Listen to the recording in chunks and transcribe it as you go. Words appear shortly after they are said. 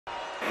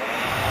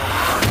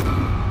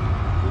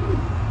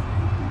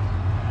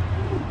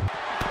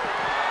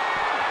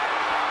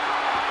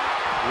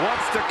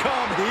Wants to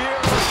come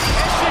here.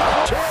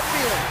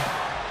 Champion.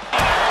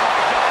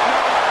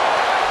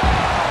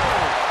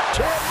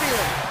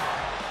 Champion.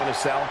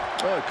 Sal.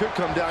 Oh, it could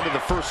come down to the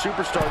first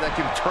superstar that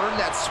can turn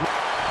that.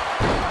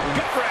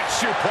 Good for that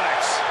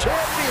suplex.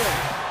 Champion.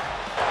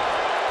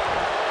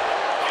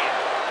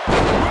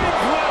 Big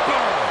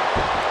flipper.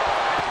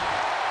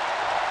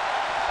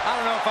 I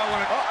don't know if I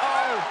want to.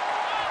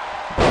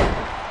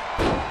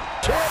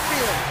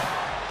 Champion.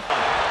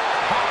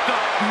 Popped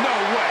up. No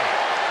way.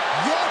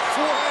 Yes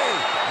way.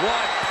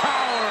 What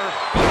power.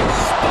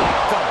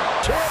 Stopped him.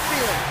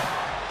 Champion.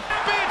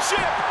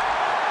 Championship.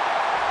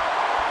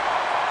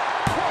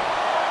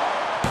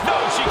 No,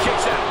 she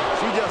kicks out.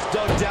 She just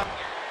dug down.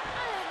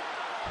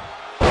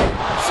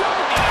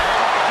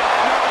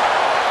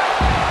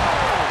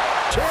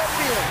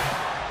 Champion.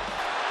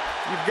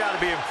 You've got to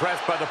be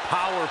impressed by the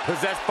power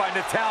possessed by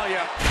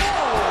Natalya.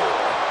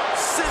 Oh,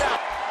 sit out.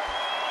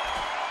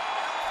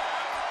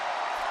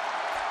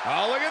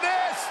 Oh, look at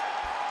this.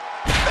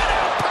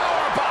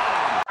 Power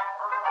bomb.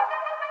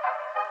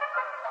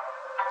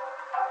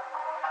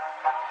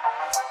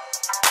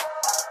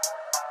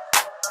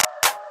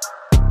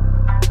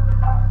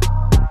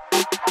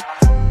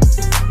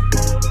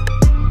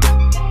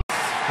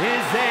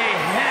 Is a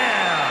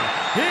Hell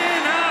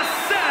in a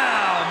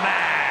Cell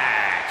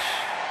match,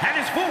 and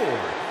it's for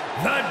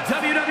the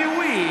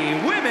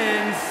WWE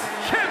Women's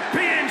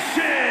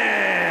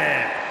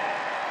Championship.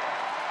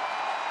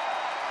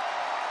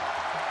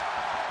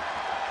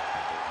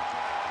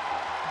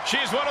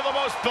 She's one of the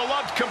most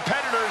beloved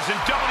competitors in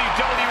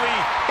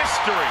WWE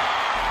history.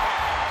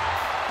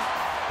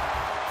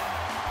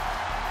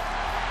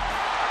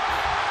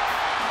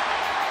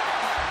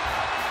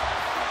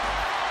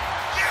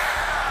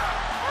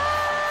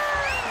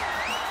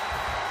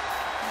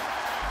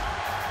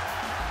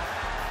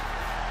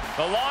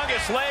 The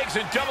longest legs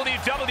in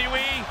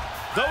WWE,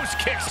 those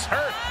kicks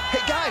hurt.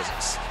 Hey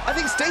guys, I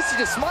think Stacy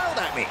just smiled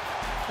at me.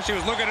 She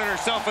was looking at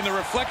herself in the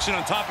reflection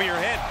on top of your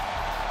head.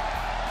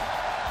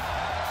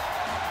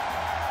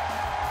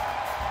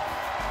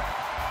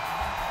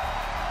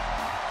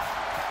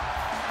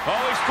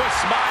 Always put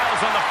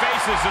smiles on the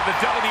faces of the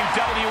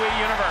WWE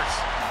Universe.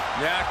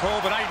 Yeah,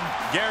 Cole, but I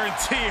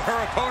guarantee her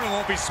opponent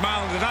won't be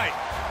smiling tonight.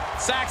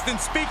 Saxton,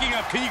 speaking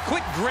of, can you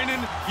quit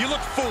grinning? You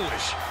look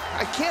foolish.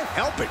 I can't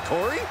help it,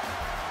 Corey.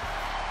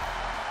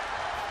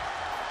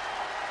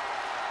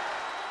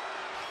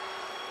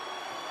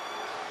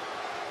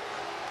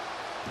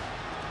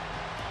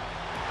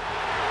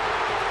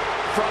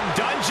 From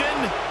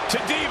dungeon to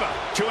diva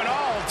to an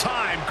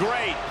all-time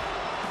great.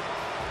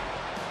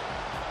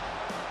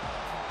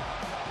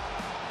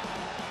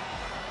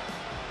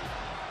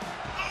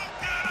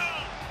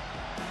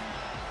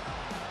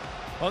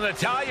 Well,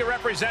 Natalya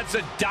represents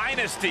a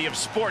dynasty of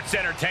sports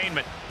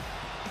entertainment.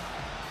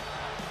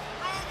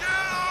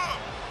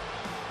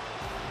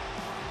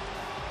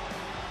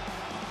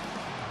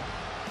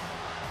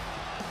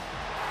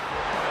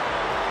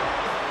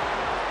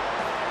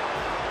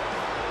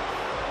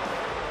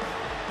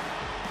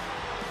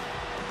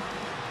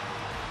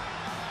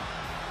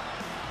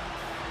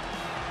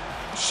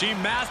 She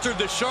mastered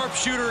the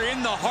sharpshooter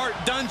in the Heart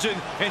Dungeon,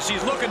 and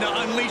she's looking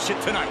to unleash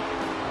it tonight.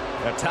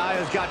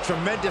 Natalya's got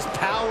tremendous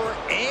power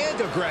and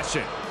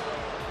aggression.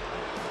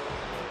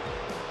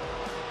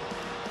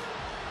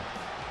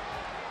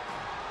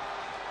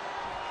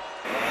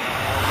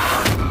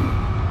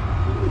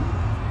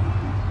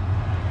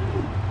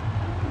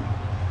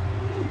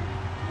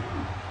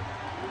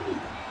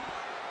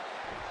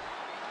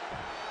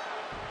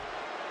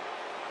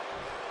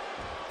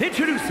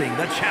 Introducing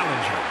the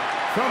challenger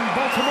from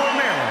Baltimore,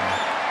 Maryland,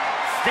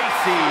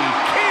 Stacy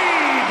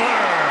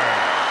Keibler.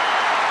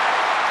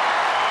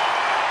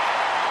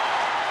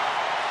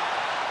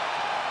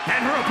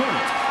 And her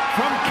opponent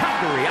from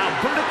Calgary,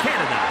 Alberta,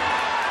 Canada,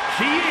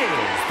 she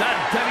is the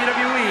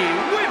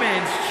WWE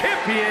Women's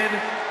Champion,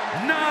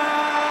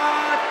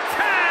 Natalya.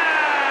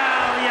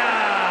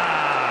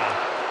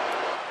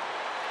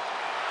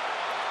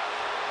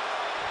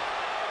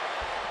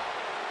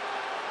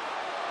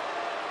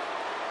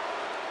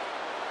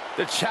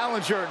 The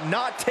challenger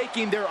not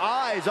taking their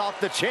eyes off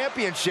the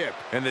championship.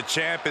 And the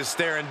champ is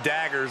staring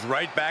daggers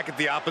right back at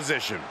the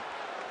opposition.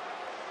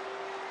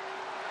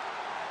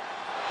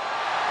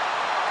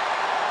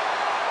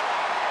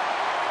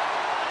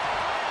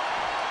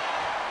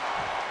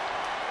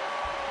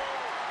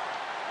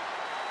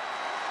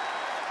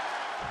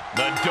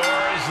 The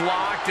door is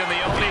locked, and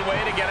the only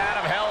way to get out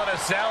of Hell in a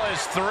Cell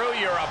is through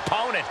your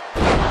opponent.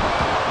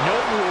 No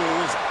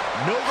rules,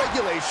 no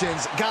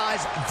regulations.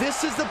 Guys,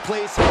 this is the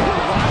place where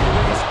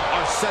rivalries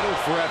are settled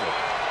forever.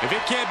 If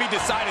it can't be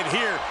decided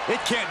here, it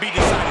can't be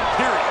decided,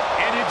 period.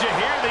 And did you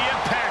hear the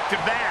impact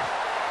of that?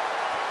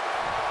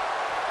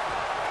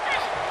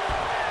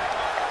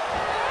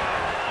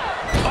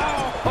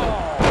 Oh,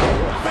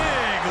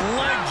 big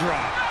leg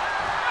drop.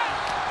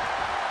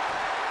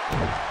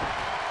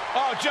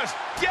 Oh, just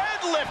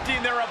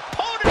deadlifting their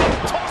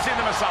opponent.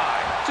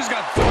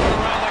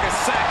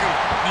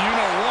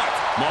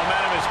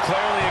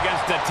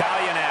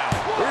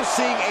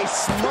 seeing a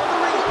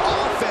smothering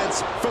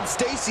offense from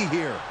Stacy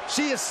here.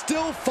 She is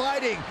still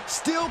fighting,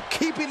 still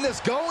keeping this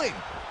going.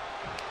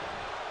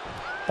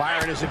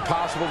 Byron, is it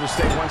possible to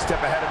stay one step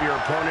ahead of your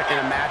opponent in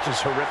a match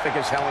as horrific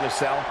as Hell in a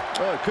Cell?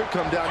 Oh, it could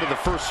come down to the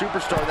first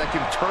superstar that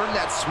can turn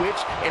that switch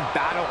and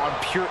battle on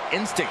pure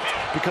instinct,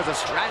 because a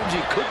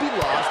strategy could be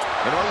lost,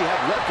 and all you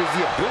have left is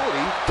the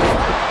ability to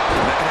fight.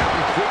 And that can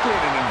happen quickly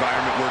in an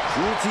environment where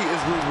cruelty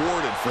is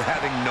rewarded for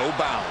having no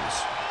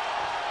bounds.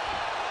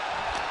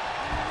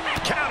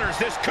 Counters,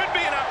 this could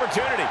be an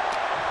opportunity.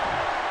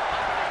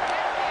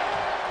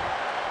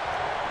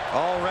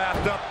 All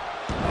wrapped up.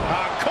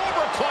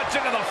 Cobra clutch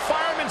into the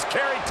fireman's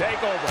carry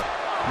takeover.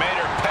 Made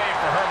her pay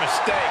for her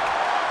mistake.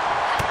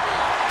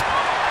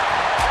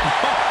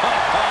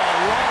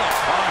 What a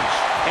punch.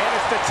 And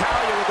it's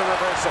Natalya with the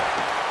reversal.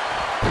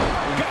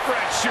 Good for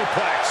that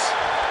suplex.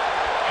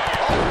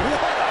 Oh,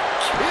 what a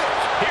kick.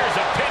 Here's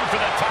a pin for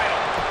the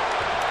title.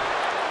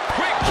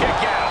 Quick kick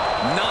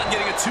out. Not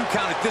getting a 2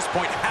 count at this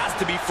point has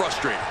to be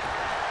frustrating.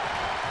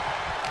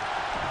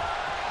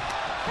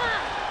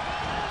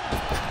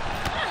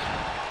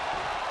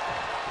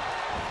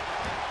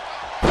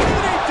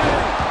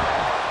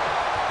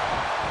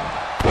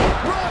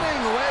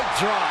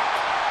 Drop.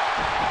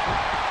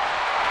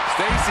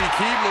 Stacy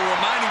Keibler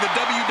reminding the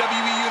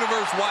WWE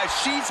Universe why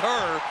she's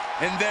her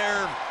and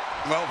they're,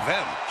 well,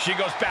 them. She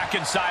goes back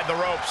inside the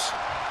ropes.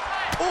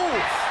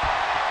 Oof.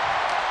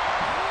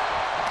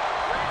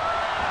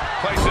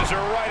 Places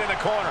her right in the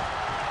corner.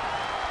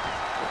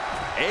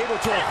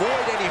 Able to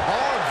avoid any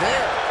harm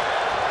there.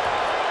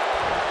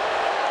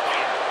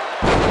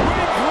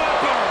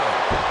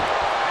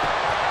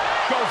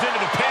 Goes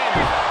into the pin.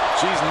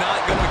 She's not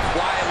going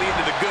quietly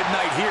into the good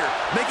night here,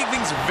 making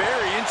things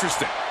very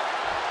interesting.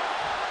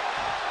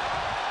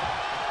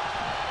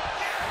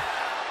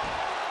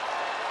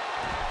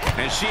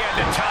 And she had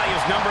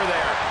Natalya's number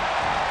there.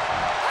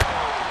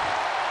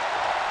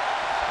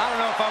 I don't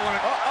know if I want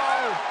to...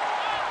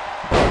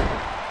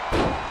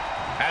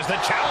 As the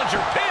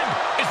challenger pinned.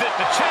 Is it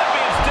the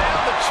champion's down?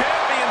 The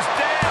champion's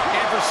down.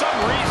 And for some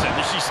reason,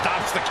 she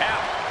stops the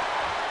count.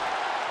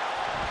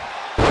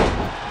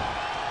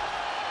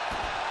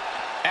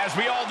 As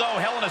we all know,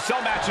 Hell in a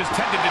Cell matches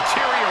tend to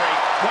deteriorate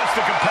once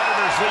the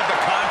competitors leave the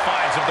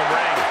confines of the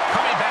ring.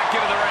 Coming back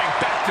into the ring,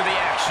 back to the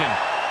action.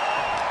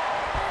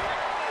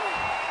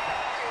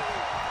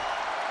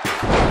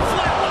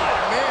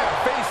 Flatliner, man,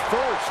 face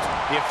first.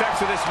 The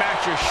effects of this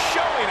match are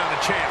showing on the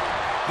champ.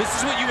 This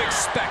is what you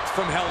expect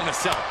from Hell in a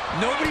Cell.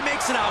 Nobody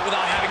makes it out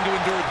without having to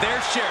endure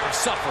their share of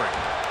suffering.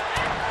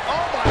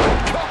 Oh my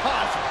God!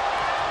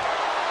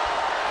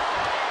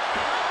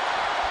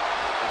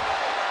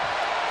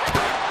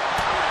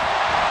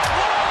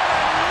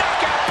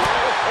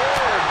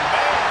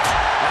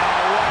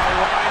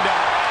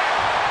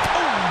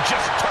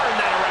 Just turn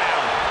that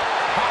around.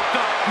 Hopped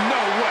up,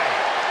 no way.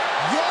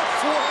 Yes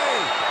way.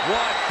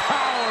 What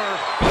power!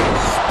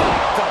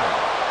 Stopped them.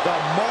 The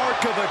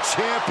mark of a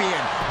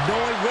champion,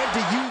 knowing when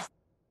to use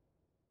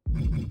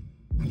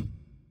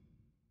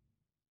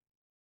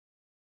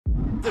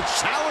the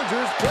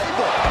challenger's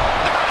playbook.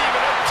 Not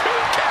even a 2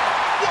 count.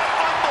 What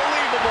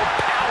unbelievable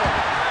power.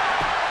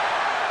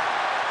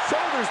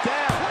 Shoulders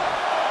down.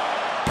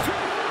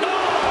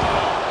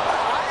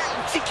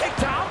 She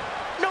kicked out?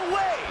 No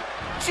way.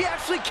 She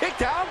actually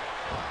kicked out?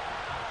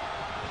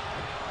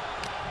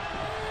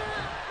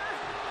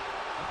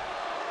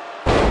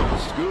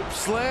 Scoop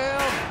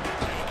slam.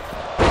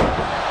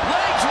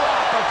 Leg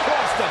drop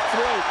across the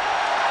throat.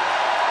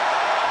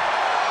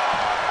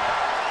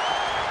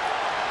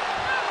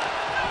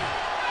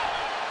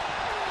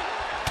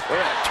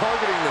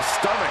 Targeting the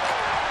stomach.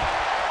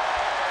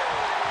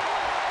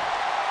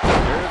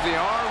 There's the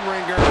arm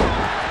wringer,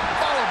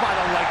 followed by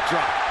the leg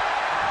drop.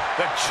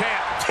 The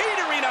champ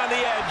teetering on the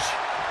edge.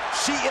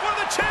 She is for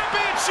the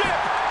championship.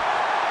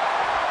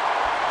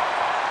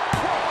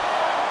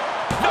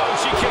 No,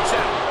 she kicks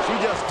out. She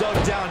just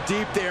dug down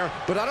deep there,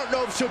 but I don't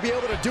know if she'll be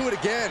able to do it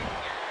again.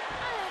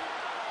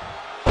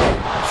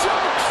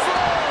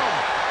 Chokeslam!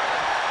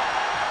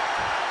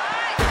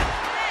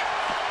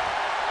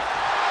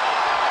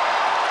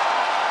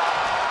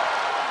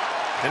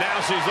 And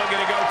now she's looking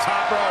to go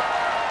top rope.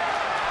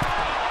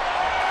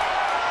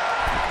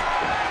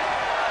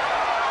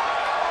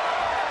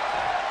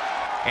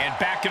 And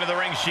back into the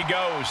ring she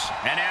goes.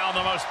 And now in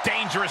the most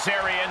dangerous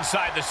area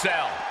inside the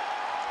cell.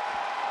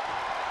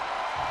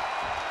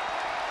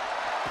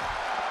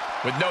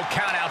 With no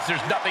countouts,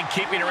 there's nothing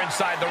keeping her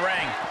inside the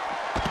ring.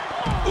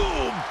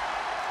 Boom!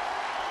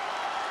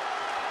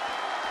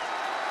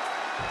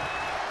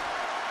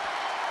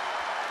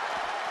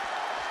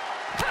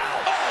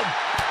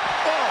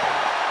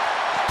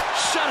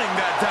 Shutting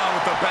that down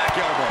with the back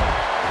elbow.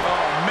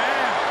 Oh, man.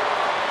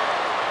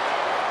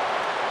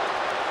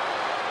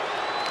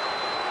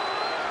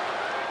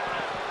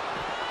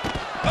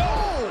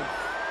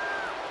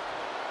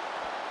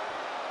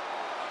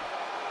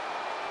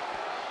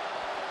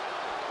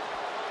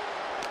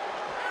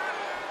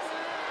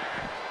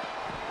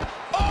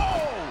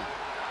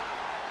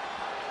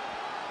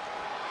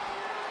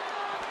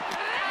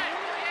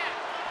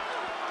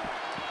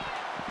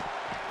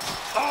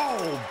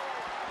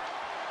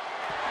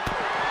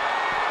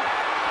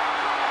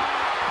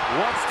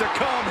 What's to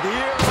come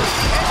here?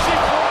 And she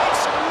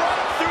breaks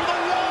right through the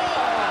wall.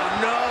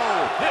 Oh, no.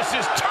 This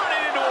is turning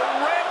into a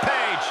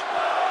rampage.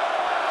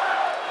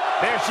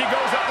 There she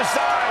goes up the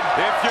side.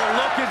 If you're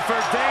looking for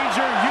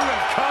danger, you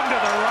have come to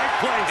the right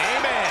place.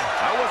 Amen.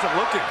 I wasn't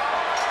looking.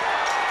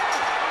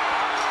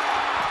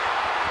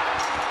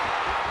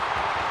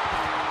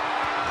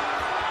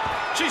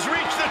 She's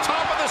reached the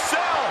top of the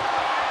cell.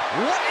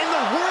 What in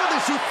the world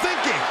is she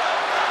thinking?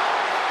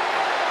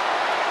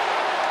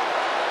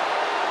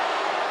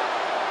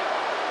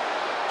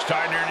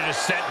 Starting her to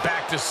descent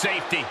back to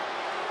safety.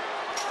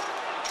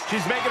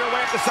 She's making her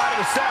way up the side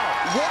of the cell.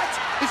 What?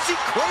 Is she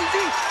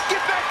crazy?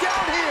 Get back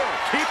down here.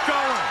 Keep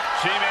going.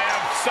 She may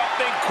have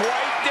something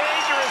quite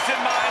dangerous in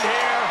mind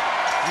here.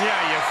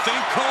 Yeah, you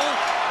think, Cole?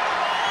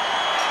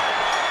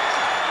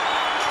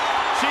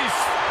 She's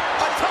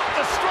atop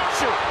the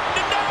structure.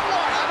 And now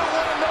what? I don't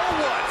want to know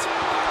what.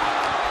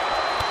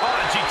 Oh,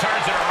 and she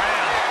turns it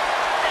around.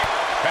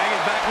 Bang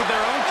it back with their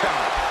own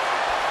count.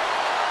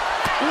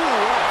 Ooh,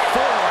 what a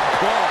forearm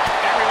claw.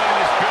 Everyone in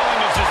this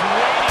building is just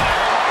waiting at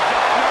her.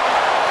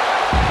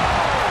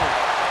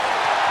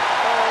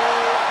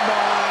 Oh,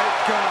 my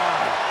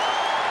God.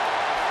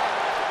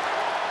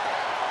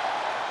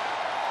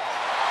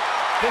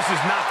 This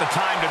is not the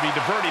time to be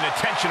diverting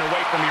attention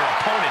away from your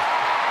opponent.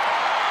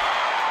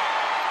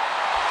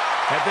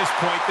 At this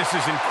point, this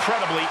is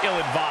incredibly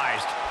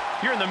ill-advised.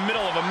 You're in the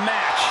middle of a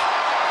match.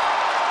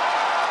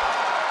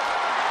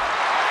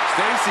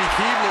 Stacy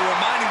Keibler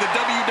reminding the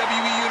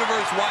WWE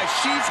Universe why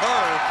she's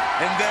her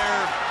and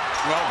they're,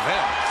 well,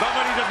 them.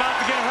 Somebody's about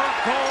to get hurt,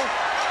 Cole,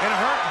 and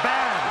hurt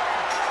bad.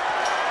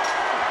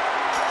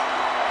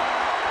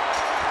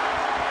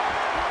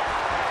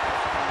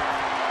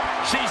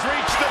 She's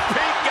reached the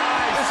peak,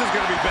 guys. This is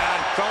going to be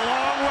bad. It's a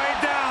long way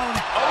down.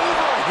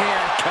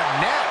 Overhand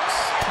connects.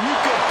 You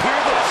can hear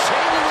the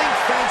chain link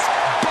fence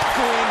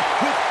buckling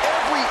with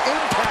every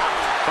impact.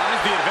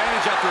 Finds the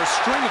advantage after a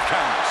string of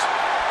counters.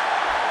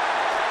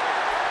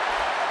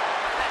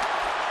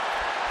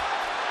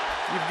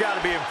 You've got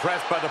to be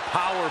impressed by the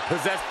power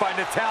possessed by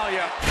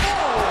Natalya.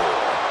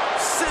 Oh!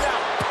 Sit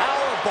out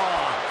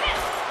powerbomb.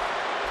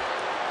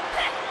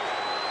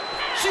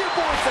 She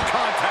avoids the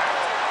contact.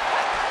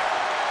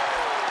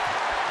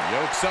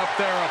 Yokes up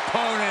their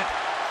opponent.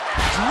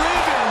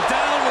 Driven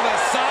down with a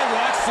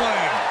sidewalk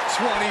slam.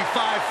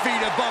 25 feet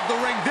above the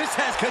ring. This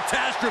has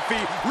catastrophe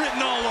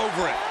written all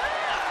over it.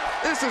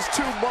 This is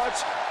too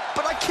much,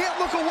 but I can't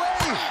look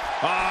away.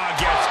 Ah,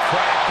 gets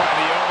cracked by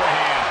the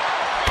overhand.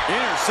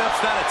 Intercepts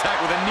that attack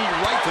with a knee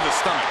right to the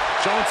stomach.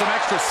 Showing some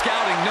extra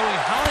scouting, knowing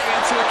how to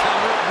answer a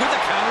counter with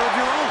a counter of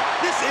your own.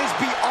 This is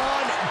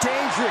beyond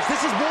dangerous.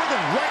 This is more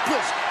than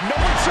reckless. No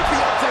one should be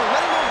up there,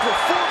 let alone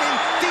performing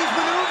these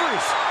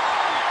maneuvers.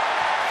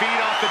 Feed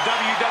off the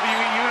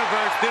WWE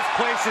Universe. This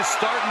place is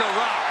starting to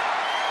rock.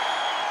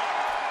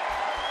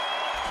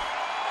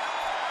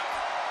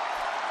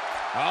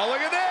 Oh,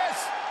 look at this.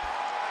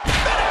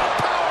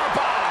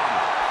 Powerbomb.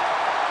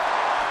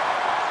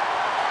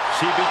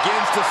 She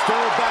begins to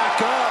stir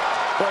back up,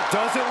 but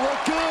doesn't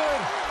look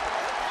good.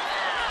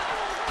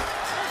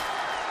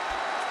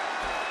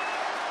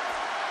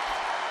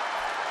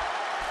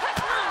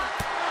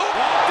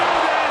 Don't do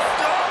this.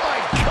 Oh my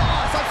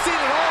gosh, I've seen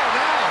it all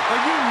now.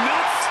 Are you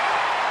nuts?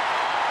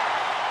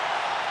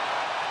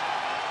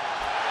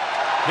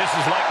 This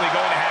is likely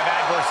going to have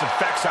adverse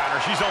effects on her.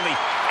 She's only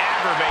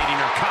aggravating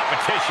her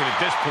competition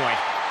at this point.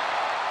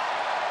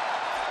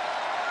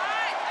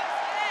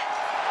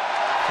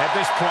 At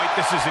this point,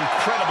 this is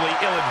incredibly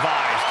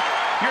ill-advised.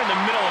 You're in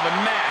the middle of a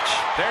match.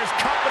 There's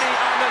company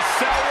on the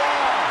cell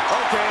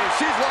wall. Okay,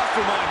 she's lost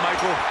her mind,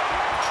 Michael.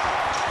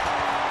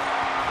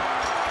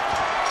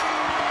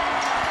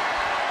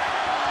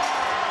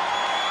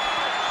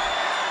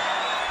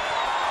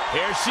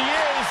 Here she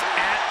is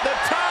at the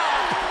top.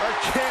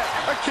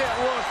 I can't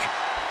look.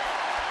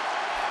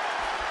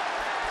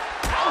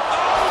 Oh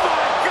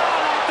my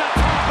God, off the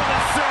top of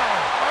the cell.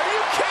 Are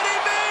you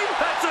kidding me?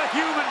 That's a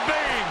human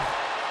being.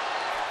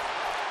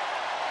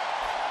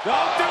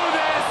 Don't do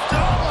this.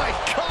 Oh my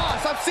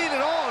gosh, I've seen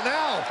it all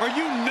now. Are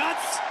you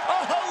nuts?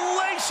 A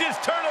hellacious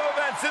turn of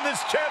events in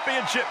this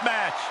championship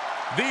match.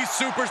 These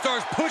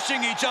superstars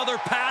pushing each other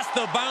past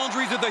the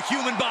boundaries of the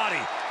human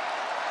body.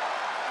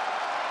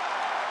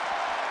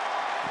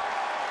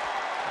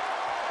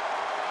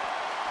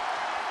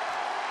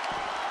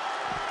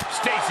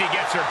 Stacy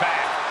gets her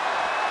back.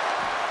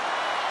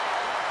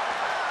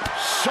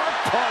 Sharp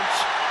punch.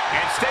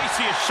 And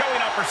Stacy is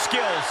showing off her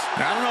skills.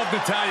 I don't know if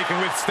Natalya can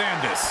withstand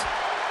this.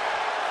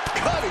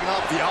 Cutting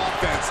off the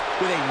offense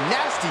with a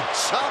nasty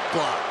chop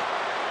block.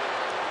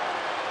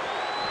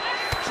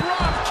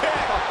 Drop kick.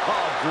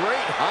 Oh,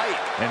 great height.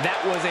 And that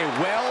was a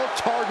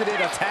well-targeted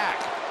attack.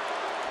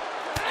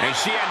 And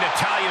she had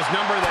Natalya's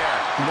number there.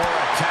 More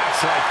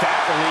attacks like that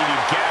will leave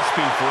you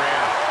gasping for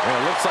air. Well,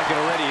 it looks like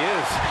it already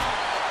is.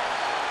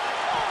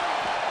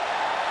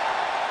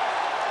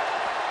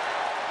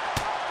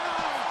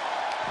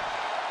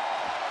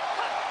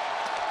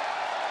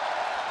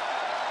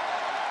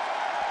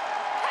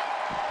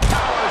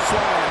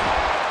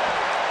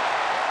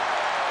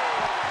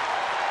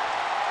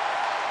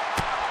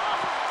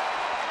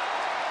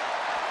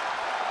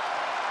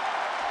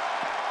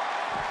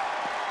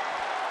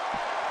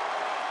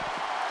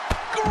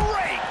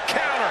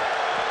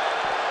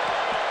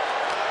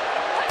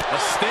 A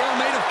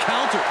stalemate of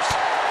counters.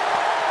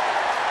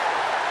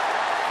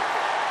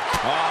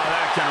 Oh,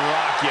 that can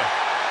rock you.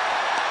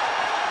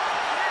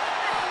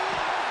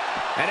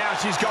 And now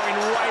she's going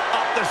right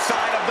up the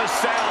side of the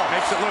cell.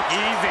 Makes it look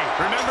easy.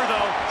 Remember,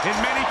 though, in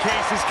many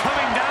cases,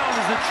 coming down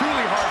is the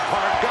truly hard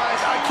part. Guys,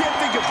 I can't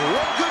think of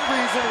one good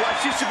reason why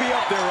she should be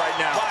up there right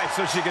now. Why?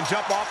 So she can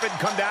jump off it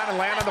and come down and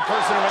land on the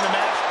person to win the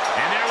match?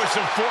 And there was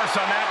some force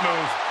on that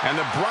move. And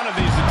the brunt of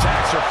these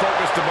attacks are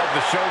focused above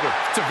the shoulder.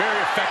 It's a very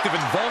effective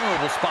and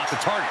vulnerable spot to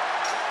target.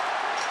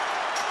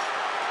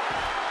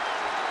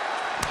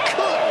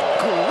 Good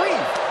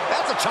grief!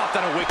 That's a chop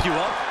that'll wake you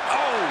up.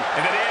 Oh,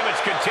 and the damage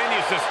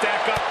continues to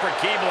stack up for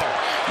Keibler.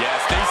 Yeah,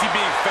 Stacy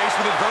being faced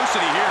with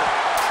adversity here.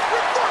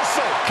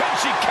 Reversal! Can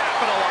she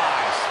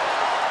capitalize?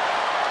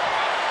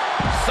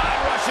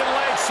 Side Russian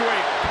leg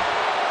sweep.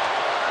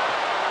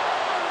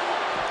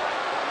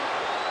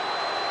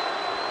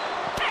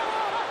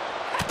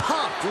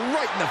 Popped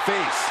right in the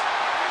face.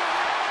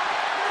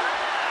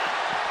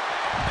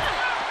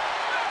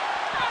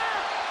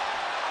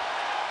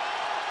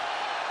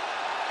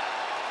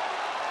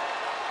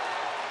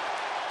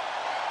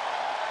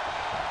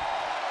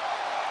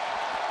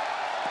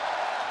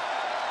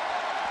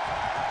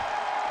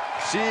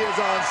 She is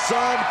on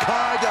some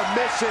kind of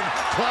mission,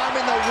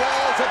 climbing the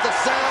walls of the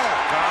cell.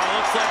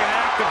 Looks like an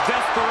act of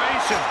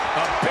desperation.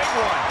 A big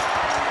one.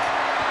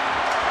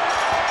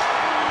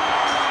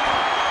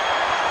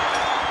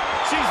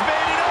 She's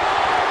made it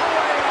all the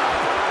way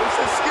up. This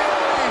is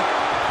scary.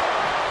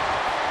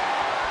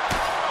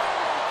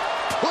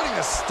 Putting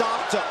a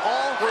stop to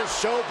all her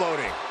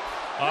showboating.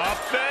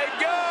 Up they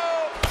go.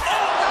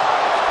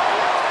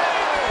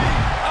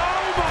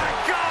 Oh, my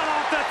God,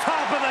 off the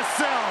top of the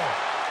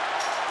cell.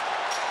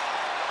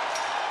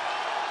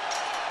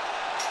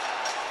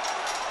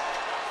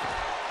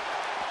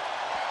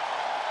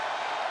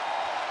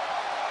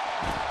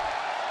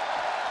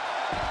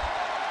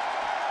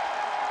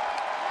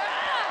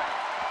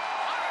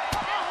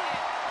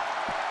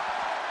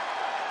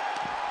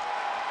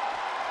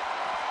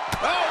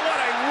 Oh, what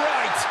a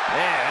right!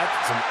 Man,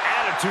 that's some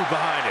attitude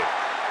behind it.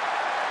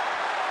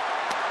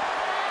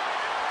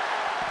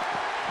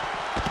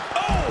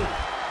 Oh!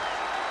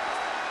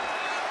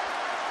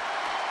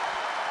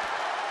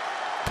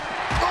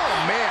 Oh,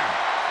 man.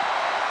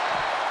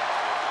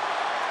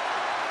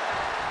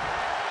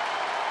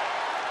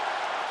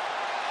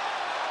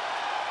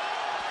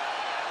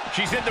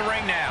 She's in the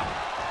ring now.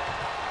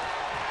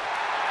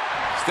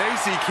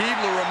 Stacy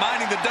Keibler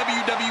reminding the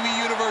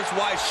WWE Universe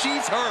why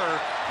she's her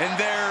and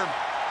they're,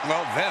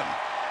 well, them.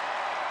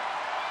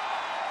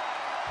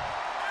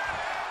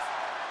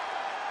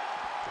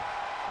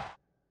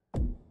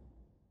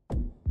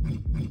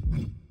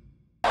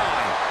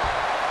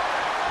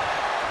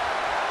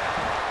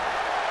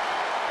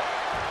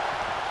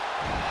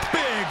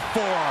 Big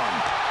forearm.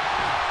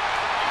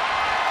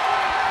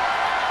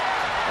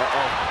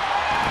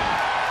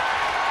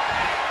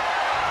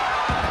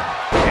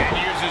 And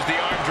uses the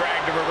arm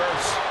drag to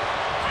reverse.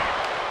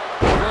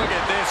 Look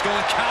at this,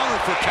 going counter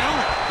for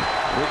counter.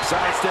 Big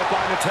sidestep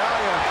by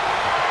Natalya.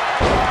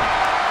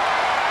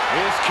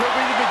 This could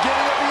be the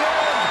beginning of the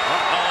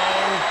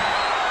end.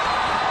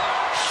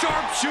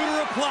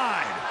 Sharpshooter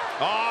applied.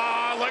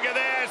 Oh, look at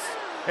this.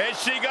 Is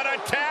she gonna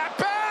tap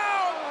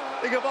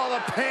out? Think of all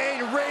the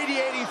pain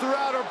radiating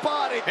throughout her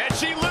body. And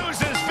she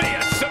loses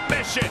via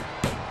submission.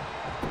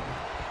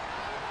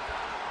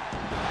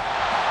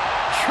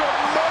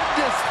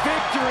 Tremendous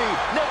victory.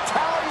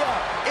 Natalya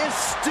is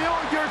still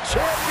your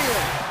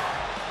champion.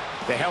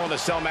 The Hell in a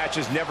Cell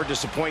matches never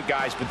disappoint,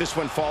 guys, but this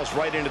one falls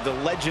right into the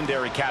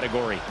legendary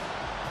category.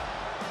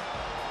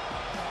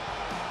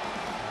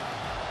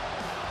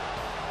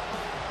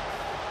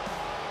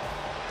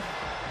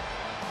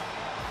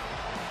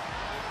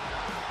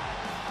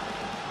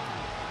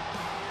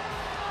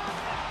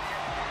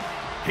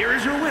 Here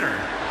is your winner,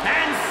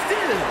 and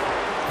still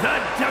the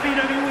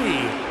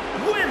WWE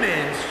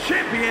Women's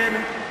Champion,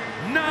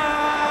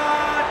 Natalya!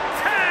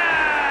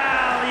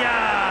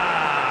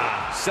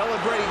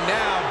 Celebrating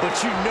now,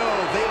 but you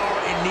know they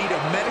are in need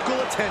of medical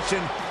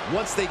attention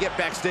once they get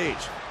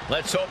backstage.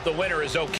 Let's hope the winner is okay.